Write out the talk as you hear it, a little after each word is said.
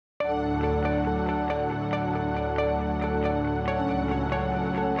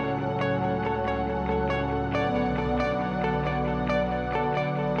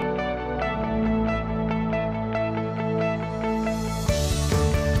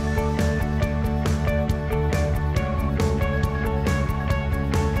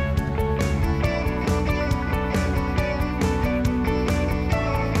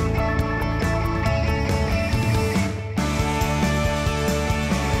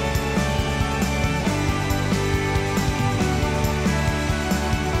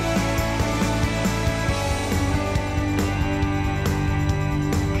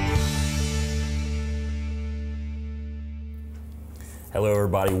Hello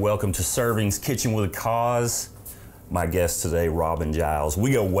everybody, welcome to Servings Kitchen with a Cause. My guest today, Robin Giles.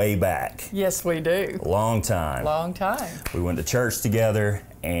 We go way back. Yes, we do. A long time. Long time. We went to church together,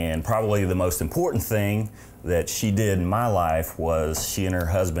 and probably the most important thing that she did in my life was she and her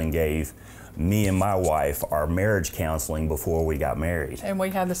husband gave me and my wife our marriage counseling before we got married. And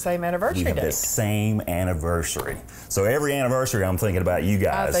we had the same anniversary We have date. the same anniversary. So every anniversary I'm thinking about you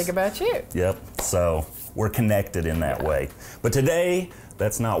guys. I think about you. Yep, so we're connected in that way. But today,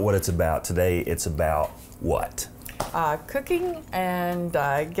 that's not what it's about. Today, it's about what? Cooking and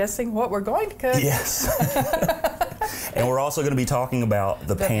guessing what we're going to cook. Yes. And we're also going to be talking about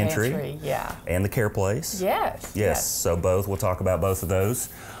the pantry, yeah. and the care place. Yes. So both, we'll talk about both of those.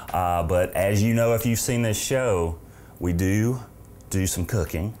 But as you know, if you've seen this show, we do some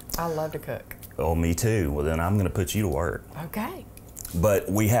cooking. I love to cook. Oh, me too. Well, then I'm going to put you to work. Okay.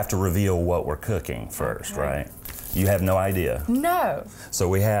 But we have to reveal what we're cooking first, right? You have no idea. No. So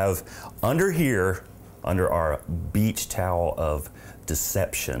we have under here, under our beach towel of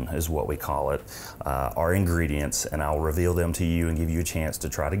deception is what we call it, our ingredients, and I'll reveal them to you and give you a chance to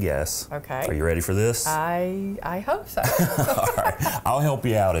try to guess. Okay. Are you ready for this? I hope so. All right. I'll help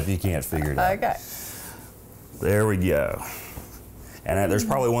you out if you can't figure it out. Okay. There we go. And there's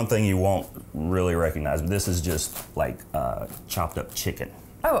probably one thing you won't really recognize, but this is just like chopped up chicken.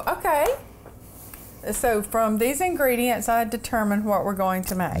 Oh, okay. So from these ingredients, I determine what we're going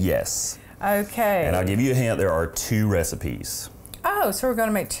to make. Yes. Okay. And I'll give you a hint, there are 2 recipes. Oh, so we're going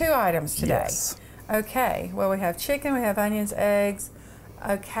to make 2 items today. Yes. Okay. Well, we have chicken, we have onions, eggs.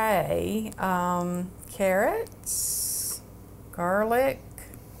 Okay. Carrots, garlic,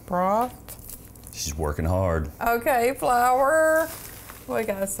 broth. She's working hard. Okay, flour. We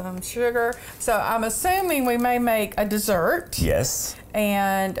got some sugar. So I'm assuming we may make a dessert. Yes.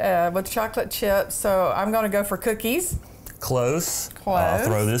 And with chocolate chips. So I'm going to go for cookies. Close. Close. I'll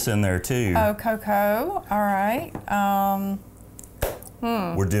throw this in there too. Oh, cocoa. All right.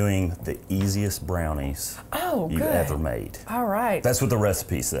 We're doing the easiest brownies you've ever made. All right. That's what the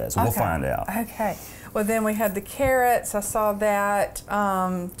recipe says. We'll find out. Okay. Well, then we had the carrots. I saw that.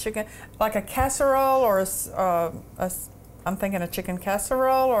 Chicken, like a casserole or I'm thinking a chicken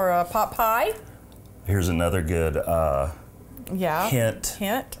casserole or a pot pie. Here's another good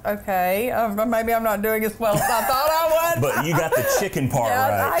hint. Okay. Maybe I'm not doing as well as I thought I would. But you got the chicken part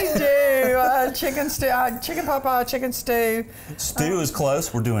right. I do. Chicken stew, chicken pot pie, chicken stew. Stew is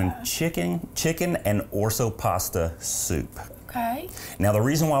close. We're doing chicken and orzo pasta soup. Okay. Now the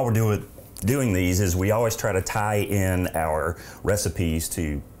reason why we're doing these is we always try to tie in our recipes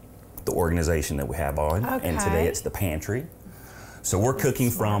to the organization that we have on. Okay. And today it's the pantry. So we're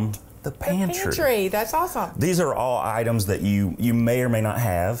cooking from the pantry. The pantry, that's awesome. These are all items that you may or may not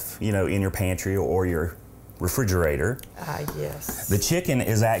have, in your pantry or your refrigerator. Yes. The chicken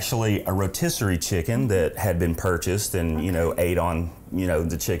is actually a rotisserie chicken that had been purchased and, ate on,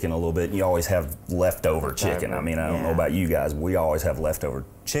 the chicken a little bit. You always have leftover chicken. I mean, I don't know about you guys, but we always have leftover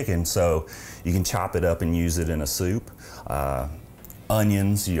chicken. So you can chop it up and use it in a soup.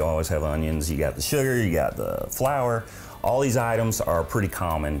 Onions, you always have onions. You got the sugar, you got the flour. All these items are pretty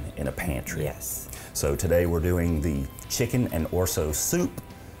common in a pantry. Yes. So today we're doing the chicken and orzo soup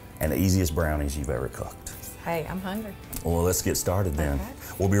and the easiest brownies you've ever cooked. Hey, I'm hungry. Well, let's get started then. Okay.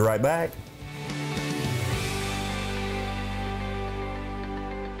 We'll be right back.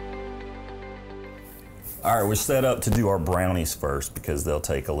 All right, we're set up to do our brownies first because they'll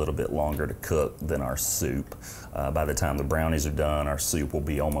take a little bit longer to cook than our soup. By the time the brownies are done, our soup will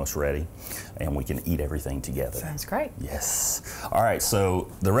be almost ready and we can eat everything together. Sounds great. Yes. All right, so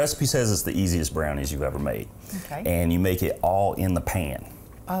the recipe says it's the easiest brownies you've ever made. Okay. And you make it all in the pan.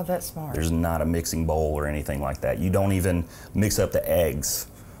 Oh, that's smart. There's not a mixing bowl or anything like that. You don't even mix up the eggs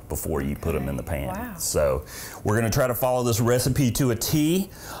before you put them in the pan. Wow. So we're gonna try to follow this recipe to a T.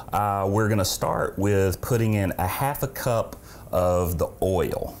 We're gonna start with putting in a 1/2 cup of the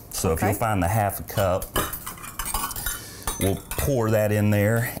oil. So if you'll find the 1/2 cup, we'll pour that in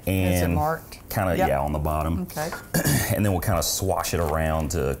there and is it marked? Kind of, on the bottom. Okay. And then we'll kind of swash it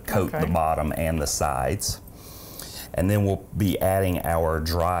around to coat the bottom and the sides. And then we'll be adding our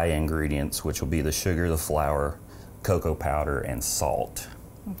dry ingredients, which will be the sugar, the flour, cocoa powder, and salt.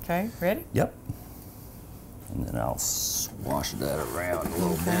 Okay, ready? Yep. And then I'll swash that around a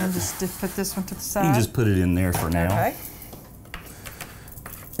little bit. And just put this one to the side. You can just put it in there for now. Okay.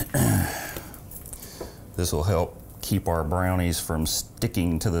 This will help keep our brownies from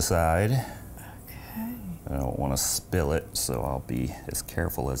sticking to the side. Okay. I don't want to spill it, so I'll be as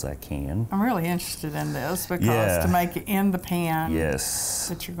careful as I can. I'm really interested in this because to make it in the pan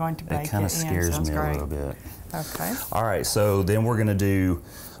that you're going to bake it kind of scares me a little bit. Okay. All right, so then we're gonna do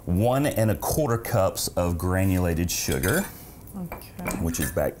 1 1/4 cups of granulated sugar, Okay. which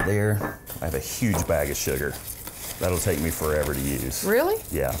is back there. I have a huge bag of sugar. That'll take me forever to use. Really?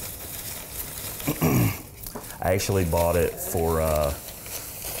 Yeah. I actually bought it for a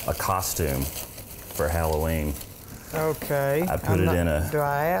costume for Halloween. Okay. I put it in a. Do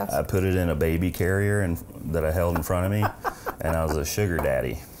I ask? I put it in a baby carrier that I held in front of me, and I was a sugar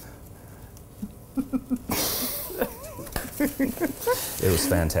daddy. It was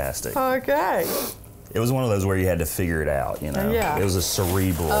fantastic. Okay. It was one of those where you had to figure it out, you know. Yeah. It was a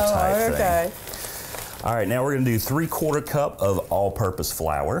cerebral type okay. thing. All right, now we're gonna do 3/4 cup of all-purpose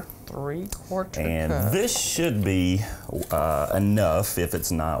flour. 3/4 And cup. this should be enough. If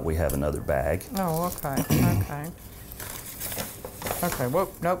it's not, we have another bag. Oh, okay. Okay. Okay.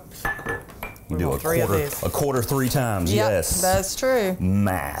 Whoop. Nope. You We do want 3 of these. a quarter 3 times. Yep, Yes. that's true.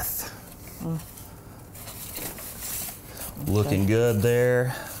 Math. Looking good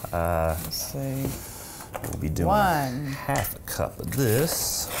there. Let's see. We'll be doing 1, 1/2 cup of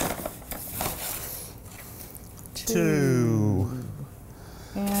this. 2.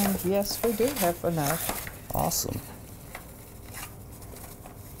 And yes, we do have enough. Awesome.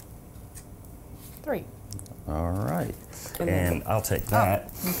 3. All right. And And I'll take that.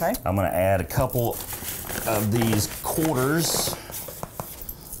 Okay. I'm going to add a couple of these quarters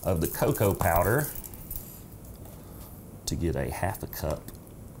of the cocoa powder to get a 1/2 cup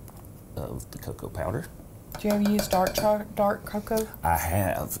of the cocoa powder. Do you ever use dark cocoa? I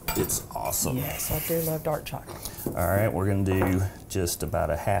have. It's awesome. Yes, I do love dark chocolate. All right, we're going to do just about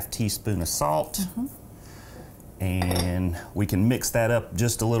a 1/2 teaspoon of salt. And we can mix that up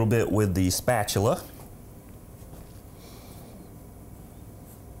just a little bit with the spatula.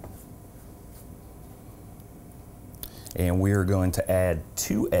 And we're going to add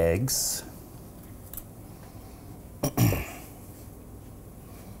 2 eggs. Okay.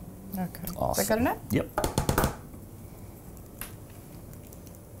 Awesome. Is that good enough? Yep.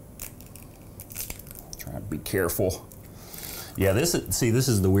 Trying to be careful. Yeah, this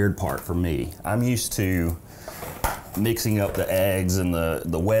is the weird part for me. I'm used to mixing up the eggs and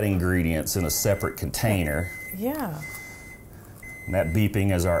the wet ingredients in a separate container. Yeah. And that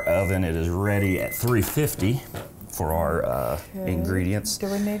beeping as our oven, it is ready at 350 for our ingredients. Do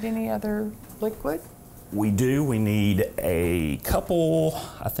we need any other liquid? We do. We need a couple,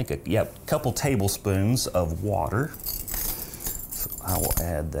 couple tablespoons of water. So I will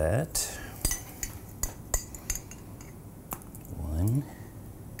add that. 1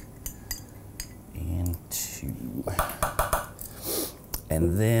 and 2.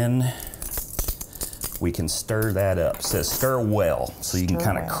 And then we can stir that up. It says stir well, so you can Stir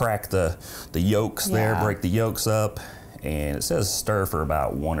kind of well. crack the yolks there, Yeah. break the yolks up, and it says stir for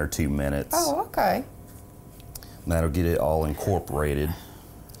about 1 or 2 minutes. Oh, okay. That'll get it all incorporated.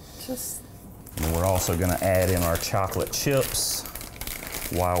 Just And we're also going to add in our chocolate chips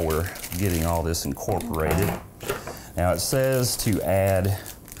while we're getting all this incorporated. Now it says to add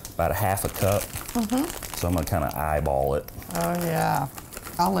about a 1/2 cup, so I'm going to kind of eyeball it. oh yeah.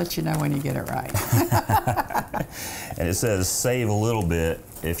 I'll let you know when you get it right. And it says save a little bit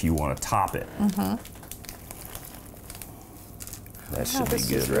if you want to top it. That should be this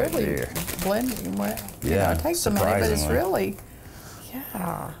good is right really there. blending well. Yeah, It takes a minute, but it's surprisingly. really,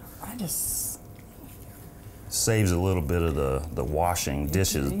 yeah. I just Saves a little bit of the washing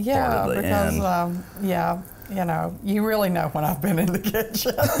dishes part yeah of the because end. yeah, you know, you really know when I've been in the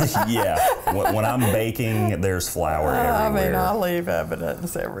kitchen. Yeah, when I'm baking, there's flour I mean, everywhere. I leave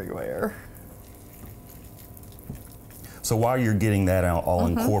evidence everywhere. So while you're getting that all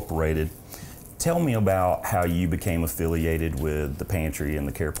incorporated, tell me about how you became affiliated with the pantry and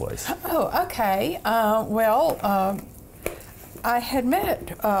the care place. Oh, okay. I had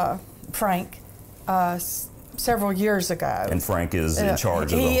met Frank several years ago. And Frank is in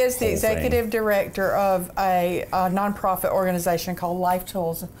charge of the He is the whole executive thing. director of a nonprofit organization called Life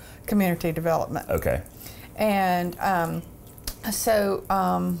Tools Community Development. Okay. And so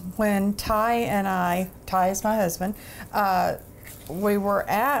when Ty is my husband, we were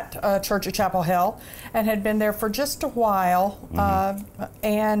at Church of Chapel Hill and had been there for just a while.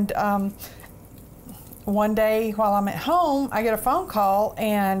 And one day while I'm at home, I get a phone call,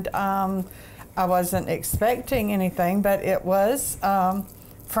 and I wasn't expecting anything, but it was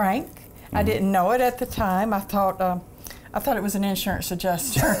Frank. I didn't know it at the time. I thought it was an insurance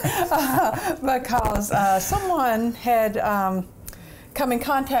adjuster because someone had come in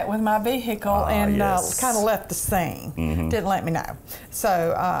contact with my vehicle and yes. kind of left the scene. Didn't let me know.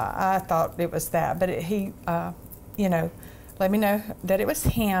 So I thought it was that. But he, let me know that it was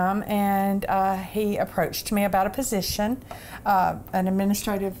him, and he approached me about a position, an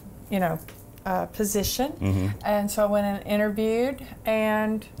administrative, position. And so I went and interviewed,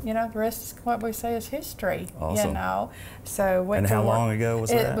 and the rest is what we say is history. Awesome. So went and to how work. long ago was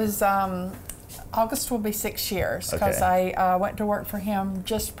that? It was August will be 6 years, because Okay. I went to work for him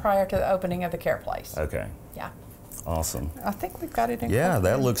just prior to the opening of the care place. Okay. Yeah. Awesome. I think we've got it in. Yeah,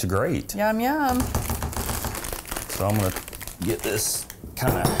 that looks great. Yum yum. So I'm gonna get this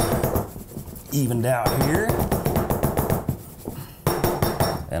kind of evened out here.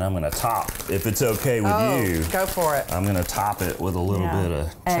 And I'm gonna top, if it's okay with you. Go for it. I'm gonna top it with a little bit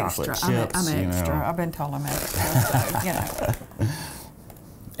of chocolate chips. I'm extra. I've been told I'm extra. So,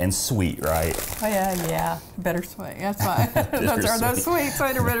 And sweet, right? Oh, yeah. Bittersweet. That's fine. Those sweets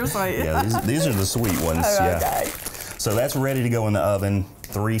ain't are bittersweet. Yeah, these are the sweet ones. Okay. Yeah. So that's ready to go in the oven,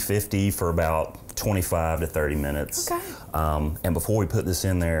 350 for about 25 to 30 minutes. Okay. And before we put this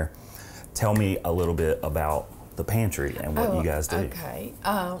in there, tell me a little bit about the pantry and what you guys do. Okay.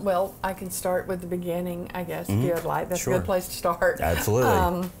 Well, I can start with the beginning, I guess, if you would like. That's Sure. a good place to start.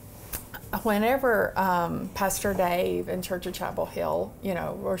 Absolutely. Whenever Pastor Dave and Church of Chapel Hill,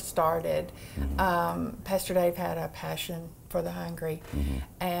 were started, Pastor Dave had a passion for the hungry,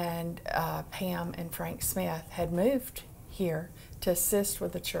 and Pam and Frank Smith had moved here to assist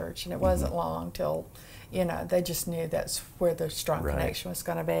with the church, and it wasn't long till they just knew that's where the strong connection was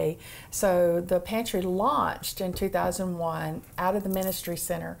going to be. So the pantry launched in 2001 out of the ministry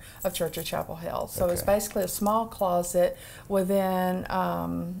center of Church of Chapel Hill. So it's basically a small closet within,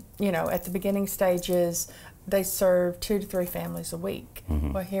 at the beginning stages, they served 2 to 3 families a week.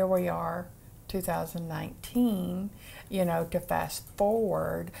 Well, here we are, 2019. To fast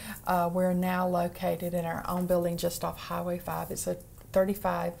forward, we're now located in our own building just off Highway 5. It's a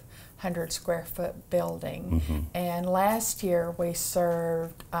 3,500 square foot building. And last year we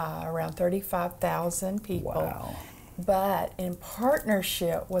served around 35,000 people. Wow. But in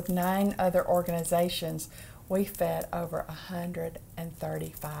partnership with 9 other organizations, we fed over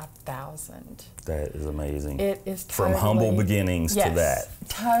 135,000. That is amazing. It is totally, from humble beginnings to that.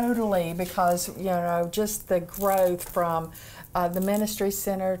 Totally, because just the growth from the ministry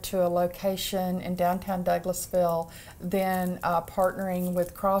center to a location in downtown Douglasville, then partnering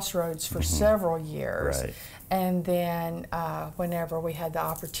with Crossroads for several years, and then whenever we had the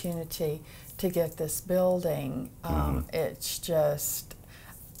opportunity to get this building, it's just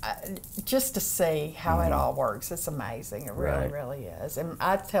to see how it all works, it's amazing. It really, really is. And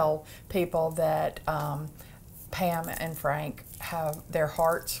I tell people that Pam and Frank have their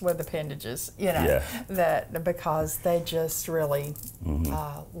hearts with appendages, that because they just really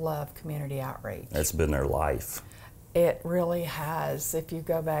love community outreach. That's been their life. It really has. If you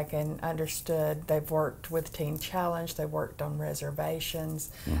go back and understood, they've worked with Teen Challenge, they've worked on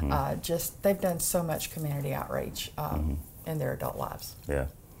reservations, they've done so much community outreach in their adult lives. Yeah.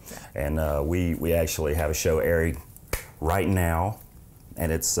 And we actually have a show airing right now,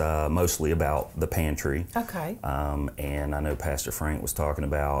 and it's mostly about the pantry. Okay. And I know Pastor Frank was talking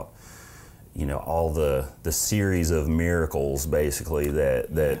about, all the series of miracles basically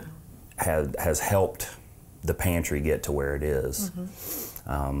that has helped the pantry get to where it is.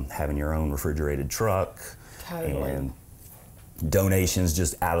 Having your own refrigerated truck. Totally. And donations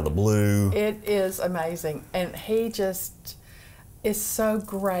just out of the blue. It is amazing. And he just is so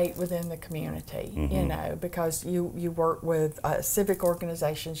great within the community, because you work with civic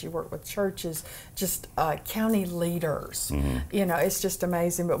organizations, you work with churches, just county leaders. It's just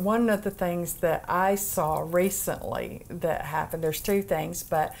amazing. But one of the things that I saw recently that happened, there's 2 things,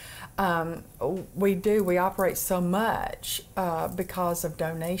 but we operate so much because of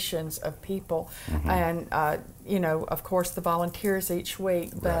donations of people, and of course the volunteers each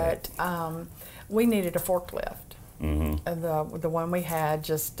week, but we needed a forklift. And the one we had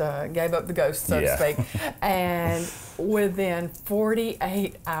just gave up the ghost, so to speak. And within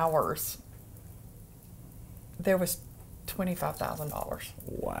 48 hours, there was $25,000.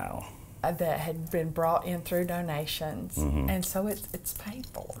 Wow. That had been brought in through donations, and so it's paid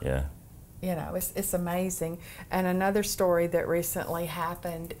for. Yeah. It's amazing. And another story that recently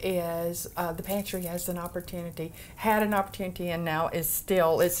happened is the pantry had an opportunity, and now it's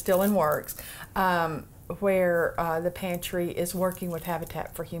still in works, where the pantry is working with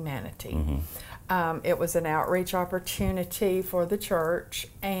Habitat for Humanity. It was an outreach opportunity for the church,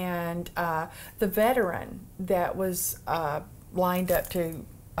 and the veteran that was lined up to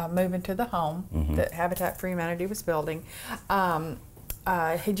move into the home that Habitat for Humanity was building,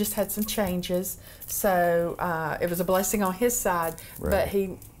 he just had some changes, so it was a blessing on his side, but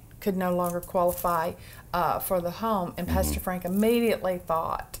he could no longer qualify for the home, and Pastor Frank immediately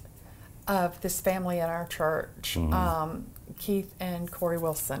thought of this family in our church, Keith and Corey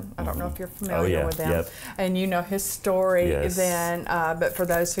Wilson. I don't know if you're familiar with them. Yep. And you know his story Yes. then, but for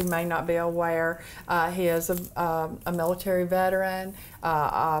those who may not be aware, he is a military veteran,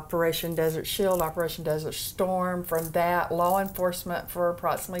 Operation Desert Shield, Operation Desert Storm. From that, law enforcement for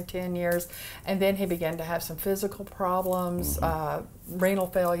approximately 10 years. And then he began to have some physical problems, renal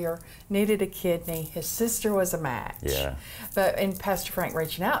failure, needed a kidney. His sister was a match. Yeah. But in Pastor Frank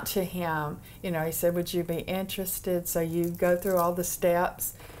reaching out to him, you know, he said, would you be interested? So you go through all the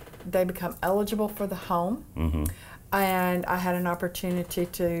steps. They become eligible for the home. And I had an opportunity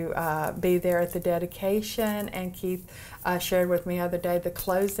to be there at the dedication, and Keith shared with me the other day, the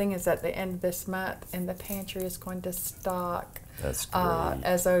closing is at the end of this month, and the pantry is going to stock That's great.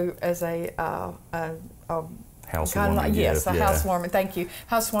 as a Housewarming yes, gift. a housewarming. Thank you,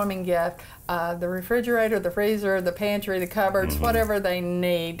 housewarming gift. The refrigerator, the freezer, the pantry, the cupboards, whatever they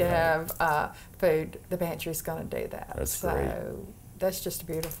need to have food, the pantry's going to do that. That's so great. that's just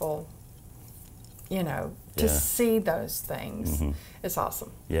beautiful. You know, to see those things, it's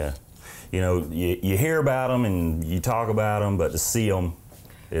awesome. Yeah. You know, you hear about them and you talk about them, but to see them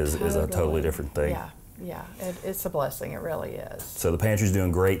is a totally different thing. Yeah, it's a blessing. It really is. So the pantry's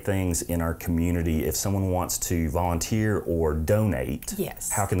doing great things in our community. If someone wants to volunteer or donate,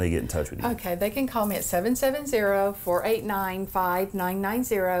 Yes. how can they get in touch with you? Okay, they can call me at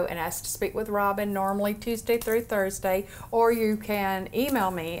 770-489-5990 and ask to speak with Robin, normally Tuesday through Thursday, or you can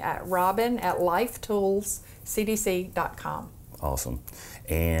email me at robin@lifetoolscdc.com. Awesome.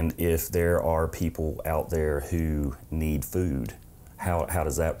 And if there are people out there who need food, how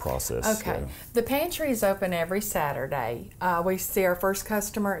does that process Okay. go? The pantry is open every Saturday. We see our first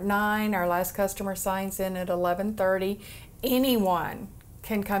customer at 9. Our last customer signs in at 11:30. Anyone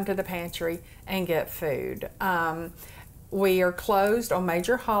can come to the pantry and get food. We are closed on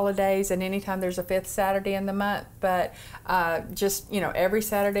major holidays and anytime there's a 5th Saturday in the month, but just, you know, every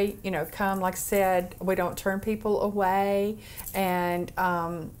Saturday, you know, come. Like I said, we don't turn people away, and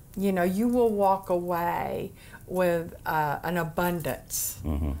you know, you will walk away with an abundance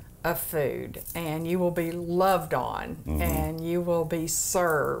of food, and you will be loved on, and you will be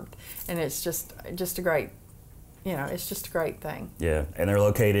served, and it's just a great, you know, it's just a great thing. Yeah, and they're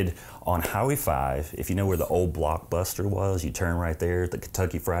located on Highway 5. If you know where the old Blockbuster was, you turn right there, the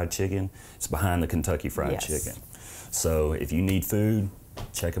Kentucky Fried Chicken. It's behind the Kentucky Fried Chicken. So if you need food,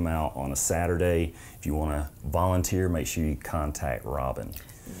 check them out on a Saturday. If you want to volunteer, make sure you contact Robin.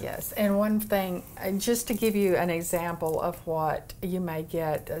 Yes, and one thing, just to give you an example of what you may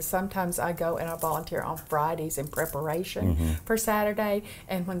get, sometimes I go and I volunteer on Fridays in preparation for Saturday,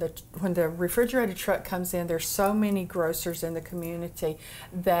 and when the refrigerated truck comes in, there's so many grocers in the community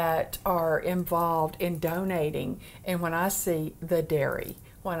that are involved in donating, and when I see the dairy,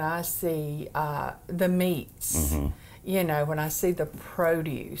 when I see the meats, you know, when I see the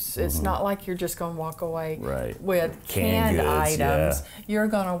produce, it's not like you're just going to walk away with canned goods, items. You're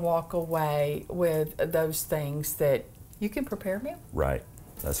going to walk away with those things that you can prepare a meal. Right,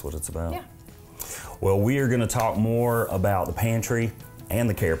 that's what it's about. Yeah. Well, we are going to talk more about the pantry and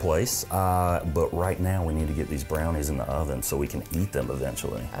the care place, but right now we need to get these brownies in the oven so we can eat them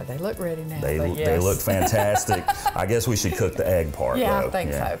eventually. They look ready now. They look fantastic. I guess we should cook the egg part, Yeah, though. I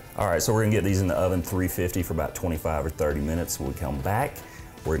think so. All right, so we're gonna get these in the oven 350 for about 25 or 30 minutes. When we come back,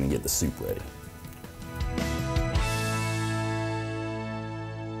 we're gonna get the soup ready.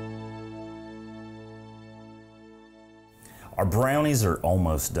 Our brownies are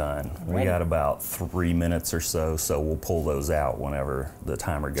almost done. We got about 3 minutes or so we'll pull those out whenever the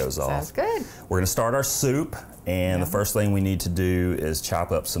timer goes off. Sounds good. We're gonna start our soup, and the first thing we need to do is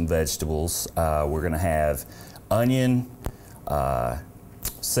chop up some vegetables. We're gonna have onion,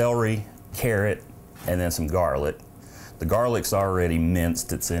 celery, carrot, and then some garlic. The garlic's already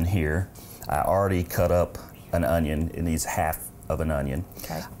minced, it's in here. I already cut up an onion. It needs half of an onion.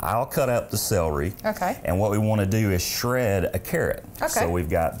 Okay. I'll cut up the celery. Okay. And what we want to do is shred a carrot. Okay. So we've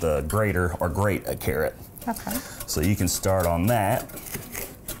got the grater, or grate a carrot. Okay. So you can start on that.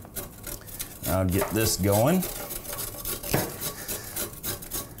 I'll get this going.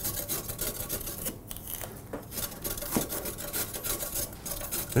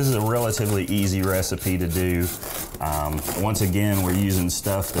 This is a relatively easy recipe to do. Once again, we're using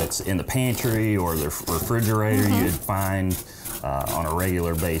stuff that's in the pantry or the refrigerator you'd find on a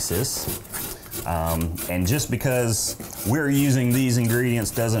regular basis. And just because we're using these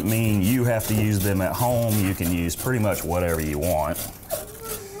ingredients doesn't mean you have to use them at home. You can use pretty much whatever you want.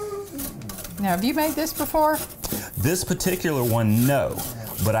 Now, have you made this before? This particular one, no.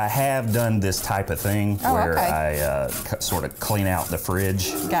 But I have done this type of thing where okay. I sort of clean out the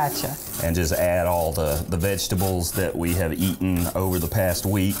fridge. Gotcha. And just add all the vegetables that we have eaten over the past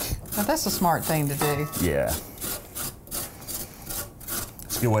week. Well, that's a smart thing to do. Yeah.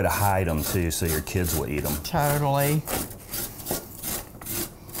 It's a good way to hide them, too, so your kids will eat them. Totally.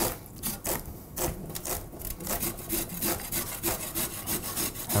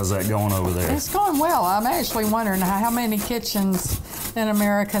 How's that going over there? It's going well. I'm actually wondering how many kitchens in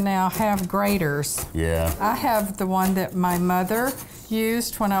America now have graters. Yeah. I have the one that my mother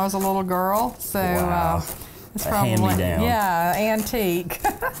used when I was a little girl, so wow. It's a probably hand-me-down. Yeah, antique.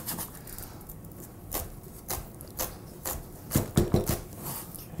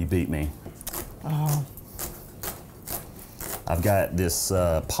 You beat me. Oh. I've got this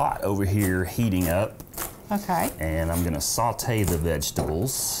pot over here heating up. Okay. And I'm gonna saute the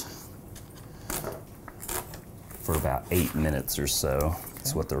vegetables for about 8 minutes or so.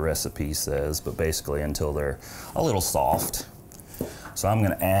 That's what the recipe says, but basically until they're a little soft. So I'm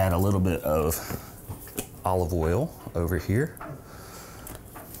gonna add a little bit of olive oil over here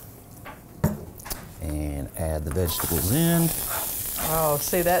and add the vegetables in. Oh,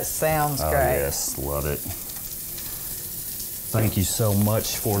 see, that sounds great. Oh yes, love it. Thank you so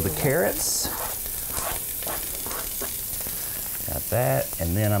much for the carrots. Got that,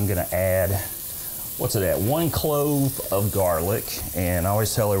 and then I'm gonna add, what's it at, 1 clove of garlic. And I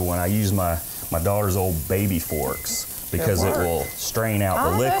always tell her when I use my daughter's old baby forks, because it will strain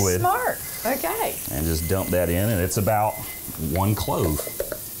out the liquid. That's smart. Okay. And just dump that in, and it's about 1 clove.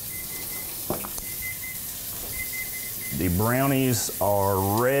 The brownies are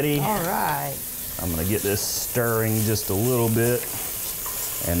ready. All right. I'm gonna get this stirring just a little bit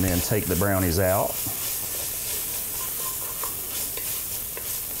and then take the brownies out.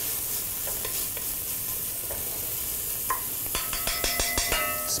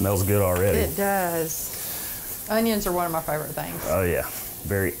 Smells good already. It does. Onions are one of my favorite things. Oh yeah,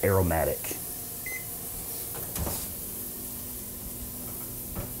 very aromatic.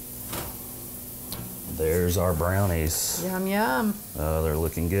 There's our brownies. Yum, yum. Oh, they're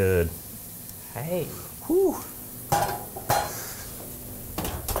looking good. Hey. Whew.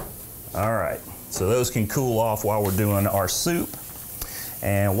 All right, so those can cool off while we're doing our soup.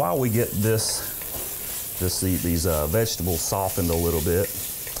 And while we get these vegetables softened a little bit,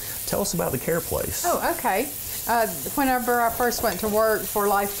 tell us about the Care Place. Oh, okay. Whenever I first went to work for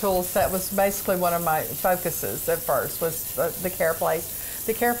Life Tools, that was basically one of my focuses at first, was the Care Place.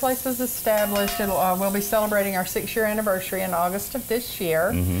 The Care Place was established. We'll be celebrating our 6-year anniversary in August of this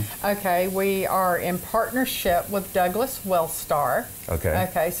year. Mm-hmm. Okay, we are in partnership with Douglas Wellstar. Okay.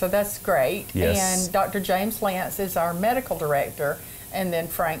 Okay, so that's great. Yes. And Dr. James Lance is our medical director, and then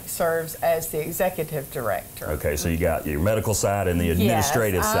Frank serves as the executive director. Okay, so you got your medical side and the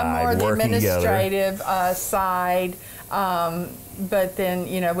administrative side I'm more working the together. administrative side. But then,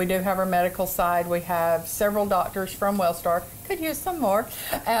 you know, we do have our medical side. We have several doctors from Wellstar. Could use some more.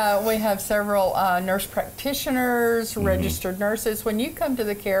 We have several nurse practitioners, registered nurses. When you come to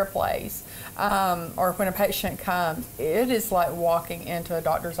the Care Place, or when a patient comes, it is like walking into a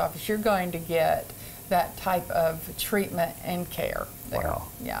doctor's office. You're going to get that type of treatment and care there. Wow.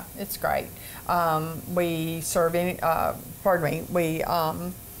 Yeah, it's great. We serve we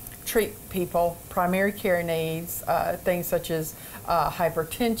treat people, primary care needs, things such as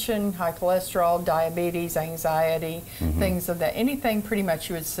hypertension, high cholesterol, diabetes, anxiety, things of that. Anything pretty much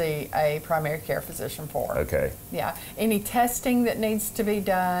you would see a primary care physician for. Okay. Yeah. Any testing that needs to be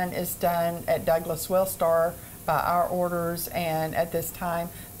done is done at Douglas Wellstar by our orders, and at this time,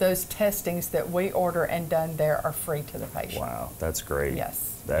 those testings that we order and done there are free to the patient. Wow, that's great. Yes.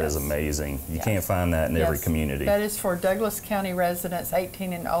 That is amazing. You can't find that in every community. That is for Douglas County residents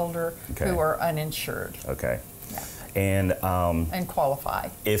 18 and older who are uninsured. Okay. Yeah. And qualify.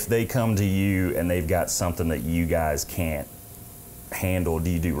 If they come to you and they've got something that you guys can't handle, do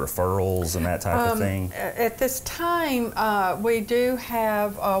you do referrals and that type of thing? At this time, we do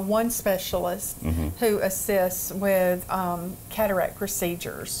have one specialist who assists with cataract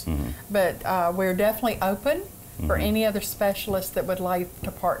procedures, but we're definitely open for any other specialists that would like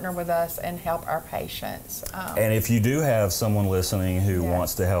to partner with us and help our patients. And if you do have someone listening who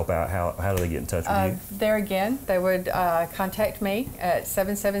wants to help out, how do they get in touch with you? There again, they would contact me at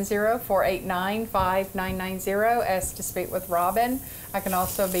 770-489-5990, ask to speak with Robin. I can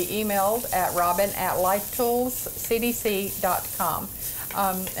also be emailed at robin@lifetoolscdc.com.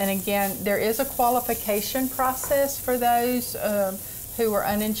 And again, there is a qualification process for those who are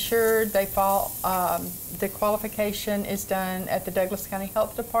uninsured. They fall. The qualification is done at the Douglas County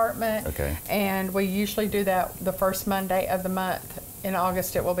Health Department. Okay. And we usually do that the first Monday of the month in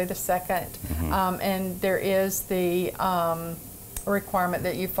August it will be the 2nd. And there is the requirement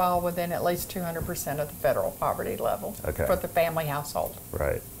that you fall within at least 200% of the federal poverty level for the family household.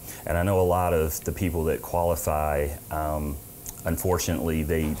 Right. And I know a lot of the people that qualify, unfortunately,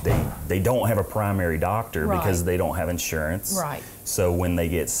 they don't have a primary doctor because they don't have insurance. Right. So when they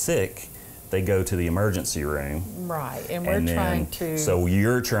get sick, they go to the emergency room. Right, and we're trying to... So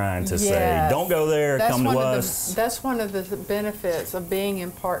you're trying to say, don't go there, come to us. That's one of the benefits of being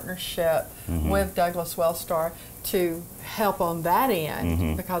in partnership with Douglas Wellstar, to help on that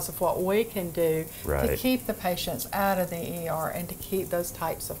end because of what we can do to keep the patients out of the ER and to keep those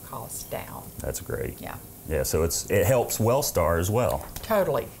types of costs down. That's great. Yeah. Yeah, so it helps Wellstar as well.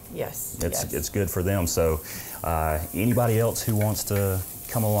 Totally, yes. It's good for them. So anybody else who wants to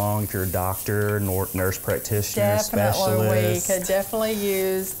come along, if you're a doctor, nurse practitioner, specialist. We could definitely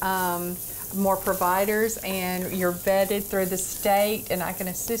use more providers, and you're vetted through the state, and I can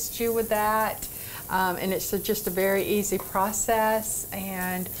assist you with that. And it's just a very easy process.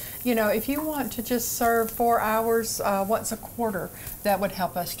 And, you know, if you want to just serve 4 hours once a quarter, that would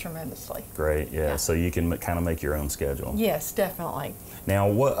help us tremendously. Great, yeah. So you can kind of make your own schedule. Yes, definitely. Now,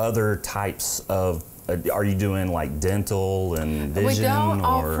 what other types of, are you doing like dental and vision? We don't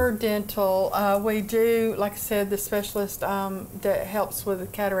offer dental. We do, like I said, the specialist that helps with the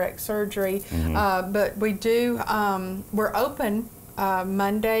cataract surgery. But we do, we're open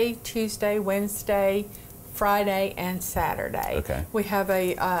Monday, Tuesday, Wednesday, Friday, and Saturday. Okay. We have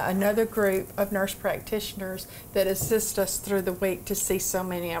another group of nurse practitioners that assist us through the week to see so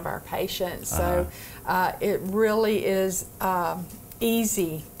many of our patients. So it really is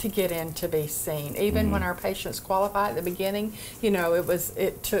easy to get in to be seen. Even when our patients qualify at the beginning, you know,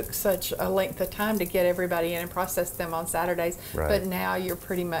 it took such a length of time to get everybody in and process them on Saturdays. But now you're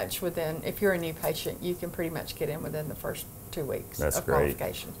pretty much within, if you're a new patient, you can pretty much get in within the first 2 weeks of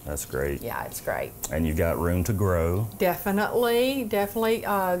qualification. That's great. Yeah, it's great. And you've got room to grow. Definitely.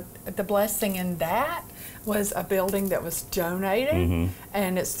 The blessing in that was a building that was donated,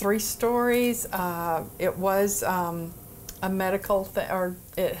 and it's 3 stories. It was a medical or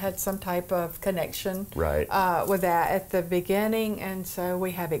it had some type of connection with that at the beginning, and so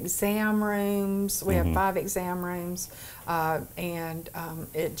we have exam rooms. We have 5 exam rooms, and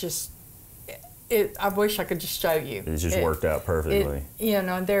I wish I could just show you. It just worked out perfectly. You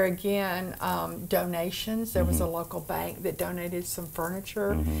know, there again, donations. There was a local bank that donated some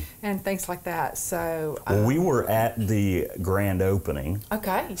furniture and things like that. So well, we were at the grand opening.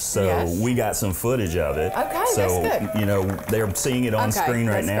 Okay. So we got some footage of it. Okay, so, that's good. you know, they're seeing it on screen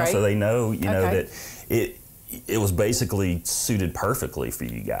right now, so they know, you know, that it was basically suited perfectly for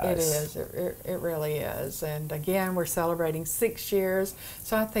you guys. It is. It really is. And again, we're celebrating 6 years,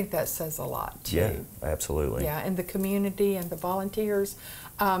 so I think that says a lot too. Yeah, absolutely. Yeah, and the community and the volunteers.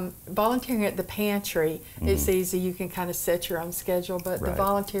 Volunteering at the Pantry, it's easy. You can kind of set your own schedule, but the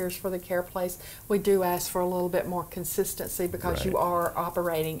volunteers for the Care Place, we do ask for a little bit more consistency because you are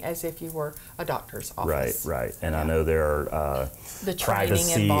operating as if you were a doctor's office. Right. And I know there are the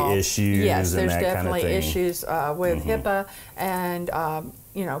privacy involved. issues. Yes, and there's that definitely kind of thing. issues with HIPAA and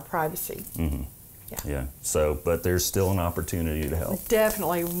you know, privacy. Yeah. So, but there's still an opportunity to help.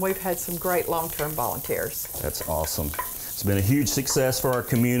 Definitely. We've had some great long-term volunteers. That's awesome. It's been a huge success for our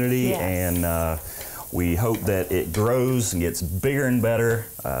community, and we hope that it grows and gets bigger and better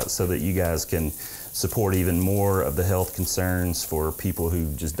so that you guys can support even more of the health concerns for people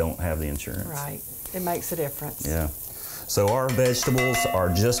who just don't have the insurance. Right. It makes a difference. Yeah. So our vegetables are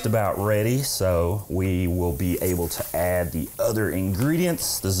just about ready, so we will be able to add the other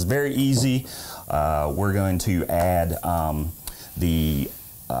ingredients. This is very easy. We're going to add the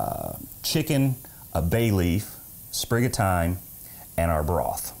chicken, a bay leaf, sprig of thyme, and our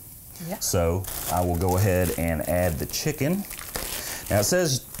broth. So I will go ahead and add the chicken. Now it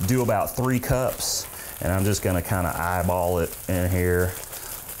says do about 3 cups, and I'm just gonna kind of eyeball it in here.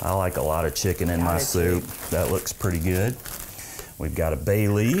 I like a lot of chicken in my soup. That looks pretty good. We've got a bay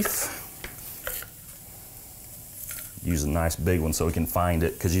leaf. Use a nice big one so we can find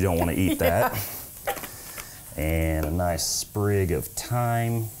it, because you don't want to eat that. And a nice sprig of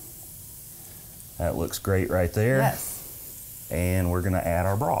thyme. That looks great right there. Yes. And we're gonna add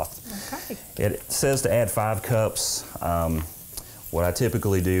our broth. Okay. It says to add 5 cups. What I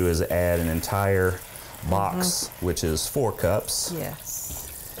typically do is add an entire box, which is 4 cups. Yes.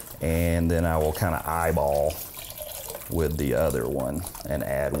 And then I will kind of eyeball with the other one and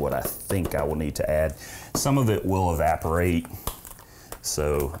add what I think I will need to add. Some of it will evaporate,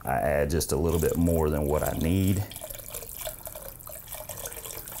 so I add just a little bit more than what I need.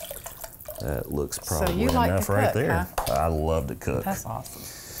 That looks probably so you like enough to right cook, there. huh? I love to cook. That's awesome.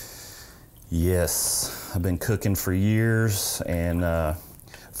 Yes, I've been cooking for years, and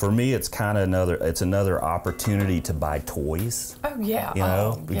for me, it's kind of another opportunity to buy toys. Oh yeah, you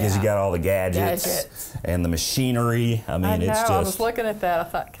know, because you got all the gadgets and the machinery. I mean, it's just. I was looking at that. I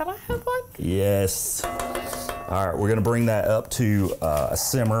thought, can I have one? Yes. All right, we're gonna bring that up to a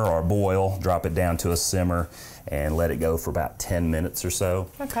simmer or a boil. Drop it down to a simmer and let it go for about 10 minutes or so.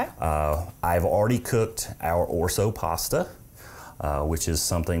 Okay. I've already cooked our orzo pasta, which is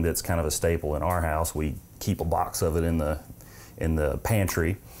something that's kind of a staple in our house. We keep a box of it in the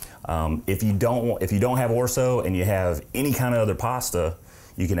pantry. If you don't have orzo and you have any kind of other pasta,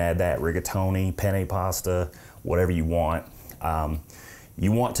 you can add that, rigatoni, penne pasta, whatever you want.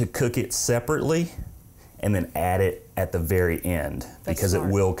 You want to cook it separately and then add it at the very end because it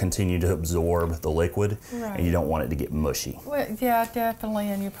will continue to absorb the liquid, and you don't want it to get mushy. Well, yeah, definitely,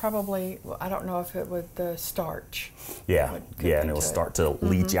 and you probably, I don't know if it would, the starch. Yeah, and it'll start to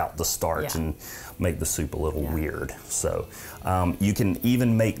leach out the starch and make the soup a little weird. So you can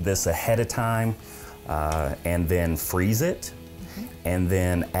even make this ahead of time and then freeze it, and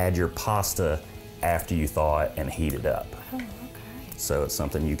then add your pasta after you thaw it and heat it up. Oh, okay. So it's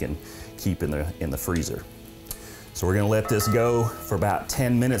something you can keep in the freezer. So we're gonna let this go for about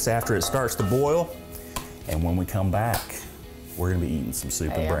 10 minutes after it starts to boil. And when we come back, we're gonna be eating some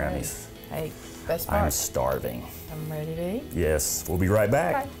soup and brownies. Hey, best part. I'm starving. I'm ready to eat. Yes, we'll be right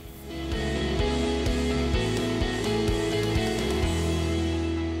back. Okay.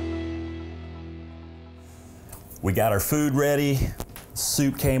 We got our food ready.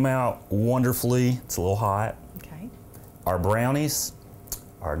 Soup came out wonderfully. It's a little hot. Okay. Our brownies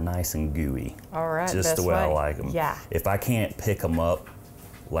are nice and gooey. All right. Just the way I like them. Yeah. If I can't pick them up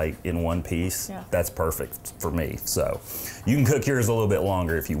like in one piece, that's perfect for me. So you can cook yours a little bit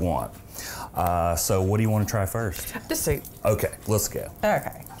longer if you want. So what do you want to try first? The soup. Okay, let's go.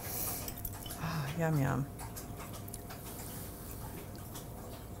 Okay. Oh, yum, yum.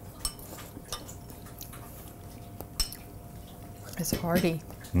 It's hearty.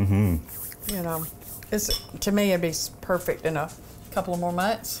 Mm-hmm. You know, to me, it'd be perfect in a couple of more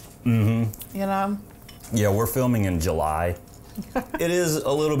months. Mm-hmm. You know? Yeah, we're filming in July. It is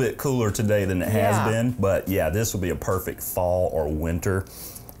a little bit cooler today than it has been, but yeah, this would be a perfect fall or winter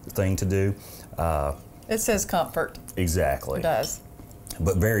thing to do. It says comfort. Exactly. It does.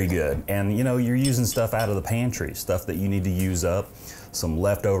 But very good. And you know, you're using stuff out of the pantry, stuff that you need to use up, some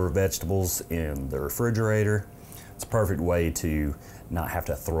leftover vegetables in the refrigerator. It's a perfect way to not have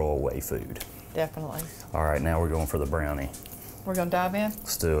to throw away food. Definitely. All right, now we're going for the brownie. We're gonna dive in?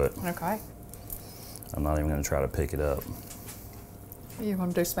 Let's do it. Okay. I'm not even gonna try to pick it up. You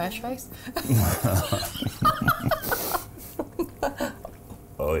wanna do smash face?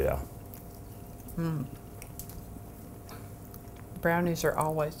 Oh yeah. Brownies are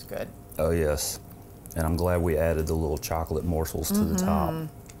always good. Oh yes. And I'm glad we added the little chocolate morsels to the top.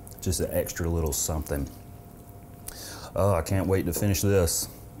 Just an extra little something. Oh, I can't wait to finish this.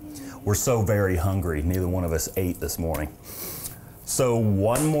 We're so very hungry. Neither one of us ate this morning. So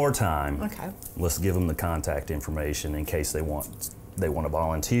one more time, let's give them the contact information in case they want to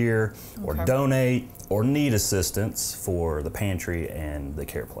volunteer or donate or need assistance for the pantry and the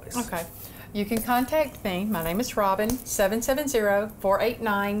care place. Okay. You can contact me. My name is Robin,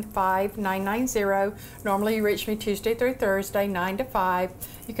 770-489-5990. Normally you reach me Tuesday through Thursday, 9 to 5.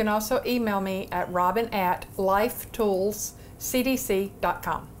 You can also email me at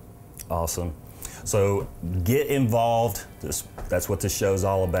robin@lifetoolscdc.com. Awesome. So get involved. That's what this show's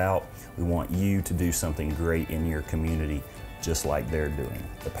all about. We want you to do something great in your community, just like they're doing.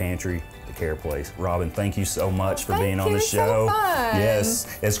 The pantry, the care place. Robin, thank you so much for being on the show. So fun. Yes,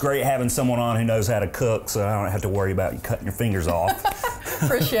 it's great having someone on who knows how to cook, so I don't have to worry about you cutting your fingers off.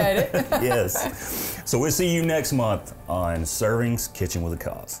 Appreciate it. Yes. So we'll see you next month on Servings Kitchen with a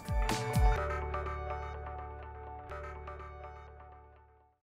Cause.